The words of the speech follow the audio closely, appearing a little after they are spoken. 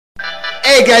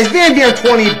Hey guys,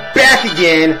 VanVM20 back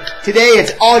again. Today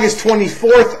it's August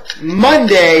 24th,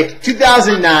 Monday,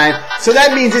 2009. So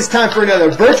that means it's time for another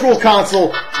Virtual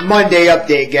Console Monday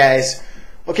update, guys.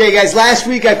 Okay guys, last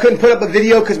week I couldn't put up a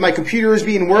video because my computer was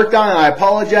being worked on and I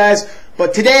apologize.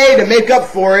 But today, to make up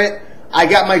for it, I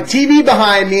got my TV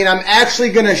behind me and I'm actually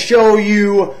going to show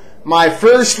you my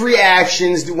first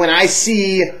reactions when I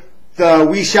see the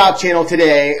Wii Shop Channel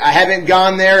today. I haven't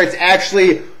gone there. It's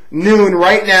actually noon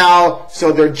right now,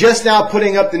 so they're just now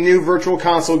putting up the new Virtual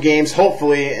Console games,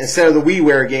 hopefully, instead of the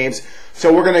WiiWare games.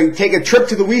 So we're going to take a trip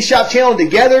to the Wii Shop Channel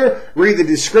together, read the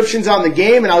descriptions on the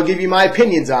game, and I'll give you my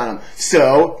opinions on them.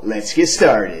 So, let's get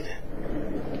started.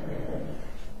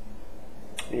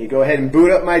 You go ahead and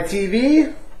boot up my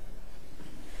TV.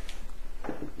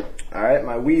 Alright,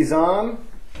 my Wii's on.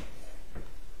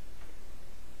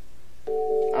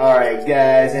 Alright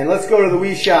guys, and let's go to the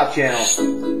Wii Shop Channel.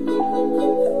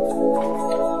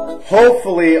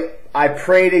 Hopefully, I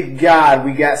pray to God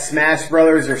we got Smash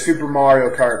Brothers or Super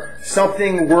Mario Kart.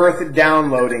 Something worth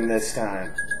downloading this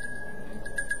time.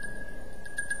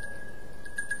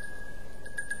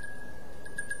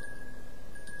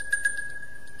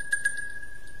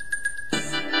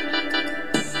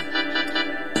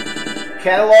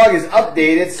 Catalog is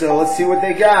updated, so let's see what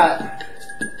they got.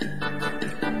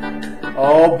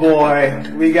 Oh boy,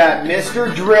 we got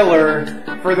Mr. Driller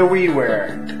for the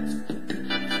WiiWare.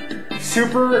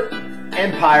 Super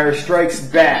Empire Strikes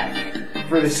Back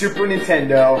for the Super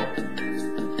Nintendo.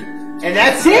 And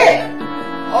that's it!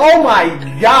 Oh my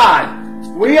God!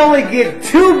 We only get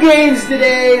 2 games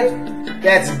today.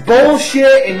 That's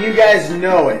bullshit and you guys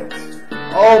know it.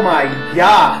 Oh my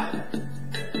God.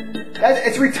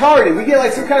 It's retarded. We get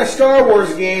like some kind of Star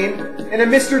Wars game and a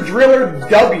Mr. Driller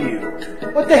W.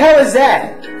 What the hell is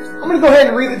that? I'm going to go ahead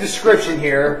and read the description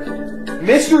here.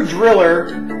 Mr.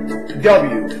 Driller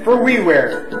W for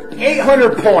WiiWare.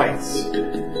 800 points.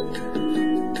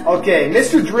 Okay,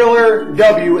 Mr. Driller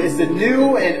W is the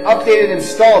new and updated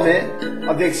installment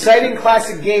of the exciting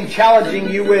classic game challenging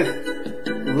you with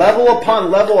level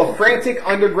upon level of frantic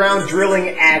underground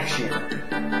drilling action.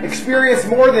 Experience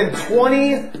more than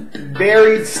 20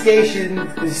 varied stages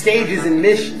and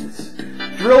missions.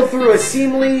 Drill through a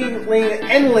seemingly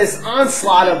endless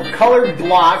onslaught of colored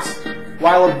blocks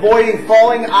while avoiding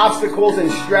falling obstacles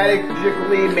and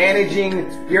strategically managing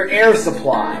your air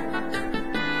supply.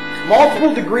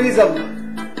 Multiple degrees of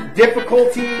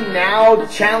difficulty now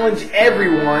challenge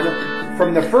everyone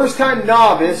from the first-time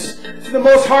novice to the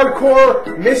most hardcore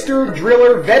Mr.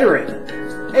 Driller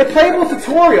veteran. A playable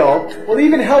tutorial will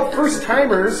even help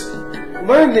first-timers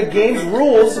learn the game's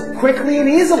rules quickly and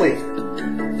easily.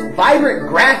 Vibrant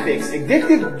graphics,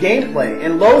 addictive gameplay,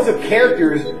 and loads of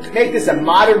characters make this a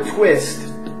modern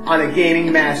twist on a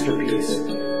gaming masterpiece.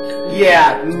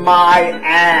 Yeah, my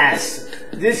ass.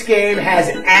 This game has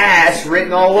ass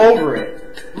written all over it.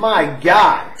 My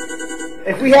God.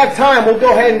 If we have time, we'll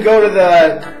go ahead and go to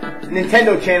the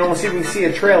Nintendo channel and see if we can see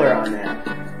a trailer on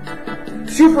that.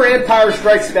 Super Empire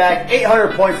Strikes Back,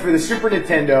 800 points for the Super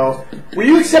Nintendo. Will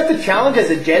you accept the challenge as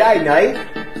a Jedi Knight?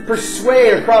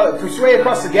 Persuade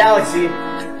across the galaxy,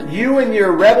 you and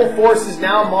your rebel forces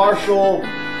now marshal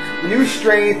new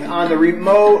strength on the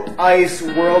remote ice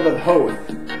world of Hoth.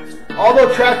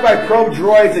 Although tracked by probe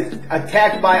droids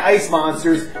attacked by ice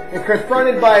monsters and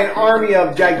confronted by an army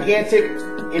of gigantic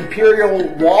Imperial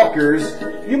walkers,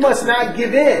 you must not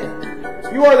give in.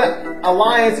 You are the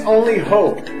Alliance's only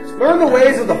hope. Learn the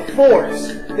ways of the Force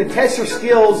to test your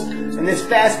skills in this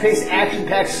fast-paced,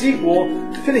 action-packed sequel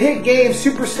to the hit game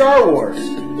Super Star Wars.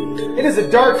 It is a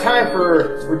dark time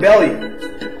for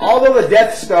rebellion. Although the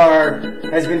Death Star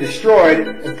has been destroyed,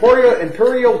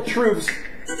 Imperial troops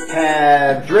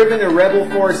have driven the rebel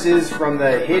forces from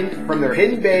their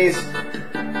hidden base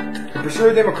and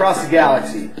pursued them across the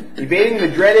galaxy. Evading the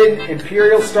dreaded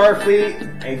Imperial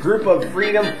Starfleet, a group of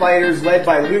freedom fighters led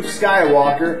by Luke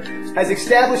Skywalker has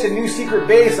established a new secret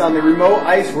base on the remote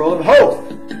ice world of Hoth.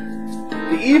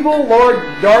 The evil Lord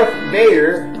Darth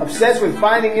Vader, obsessed with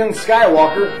finding young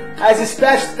Skywalker, has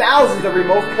dispatched thousands of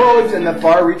remote probes in the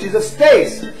far reaches of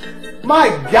space. My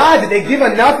God, did they give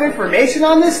enough information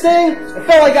on this thing? It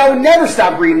felt like I would never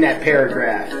stop reading that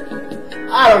paragraph.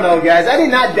 I don't know, guys. I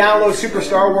did not download Super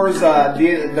Star Wars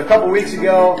a couple weeks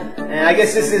ago, and I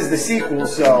guess this is the sequel,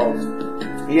 so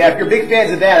yeah, if you're big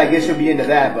fans of that, I guess you'll be into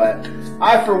that, but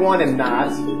I, for one, am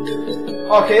not.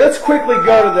 Okay, let's quickly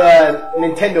go to the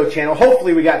Nintendo channel.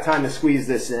 Hopefully we got time to squeeze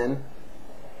this in.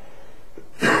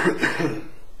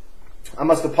 I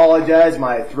must apologize,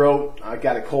 my throat, I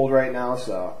got a cold right now,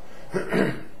 so.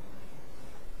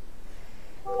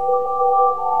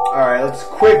 Alright, let's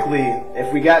quickly,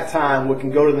 if we got time, we can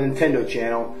go to the Nintendo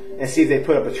channel and see if they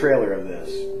put up a trailer of this.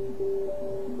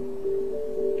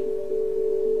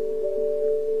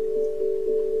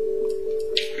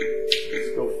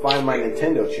 Let's go find my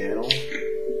Nintendo channel.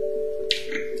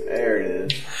 There it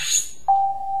is.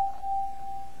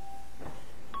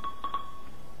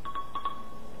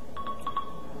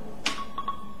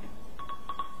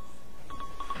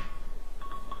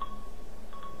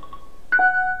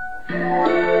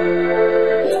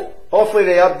 Hopefully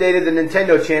they updated the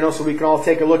Nintendo channel so we can all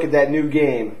take a look at that new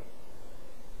game.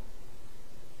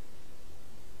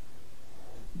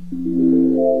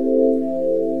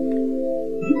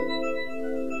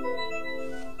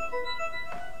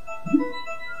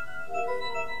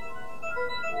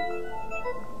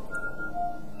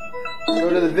 Go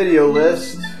to the video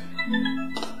list.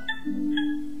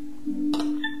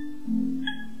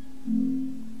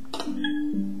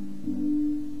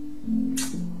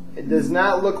 It does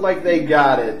not look like they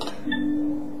got it.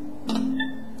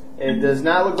 It does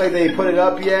not look like they put it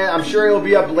up yet. I'm sure it'll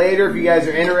be up later if you guys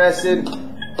are interested.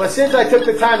 But since I took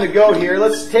the time to go here,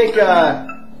 let's take a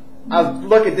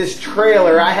look at this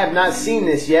trailer. I have not seen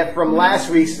this yet from last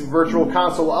week's Virtual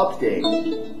Console update.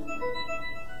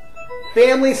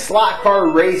 Family Slot Car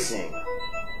Racing.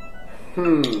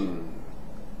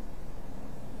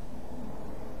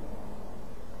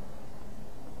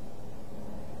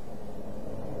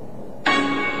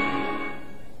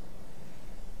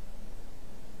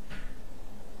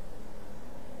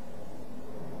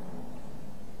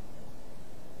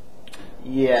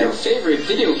 Yeah. Your favorite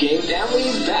video game family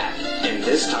is back, and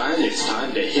this time it's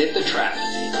time to hit the track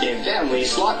in Family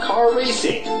Slot Car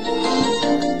Racing.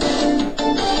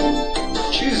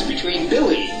 Choose between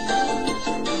Billy,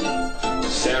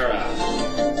 Sarah,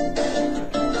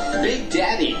 Big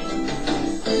Daddy.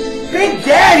 Big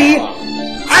Daddy?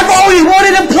 I've always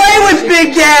wanted to play with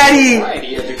Big Daddy! A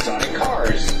variety of exotic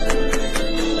cars.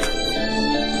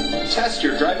 Test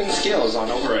your driving skills on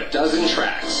over a dozen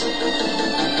tracks.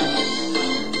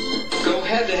 Go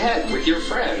head-to-head with your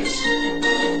friends.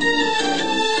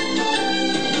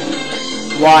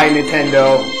 Why,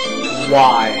 Nintendo?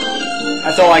 Why?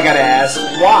 That's all I gotta ask.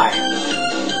 Why?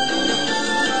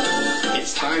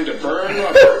 It's time to burn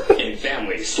rubber in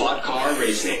Family Slot Car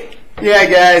Racing. Yeah,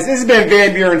 guys, this has been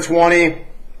Van Buren 20.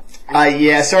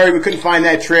 Yeah, sorry we couldn't find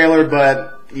that trailer,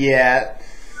 but yeah.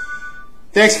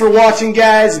 Thanks for watching,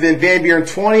 guys. It's been Van Buren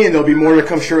 20, and there'll be more to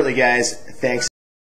come shortly, guys. Thanks.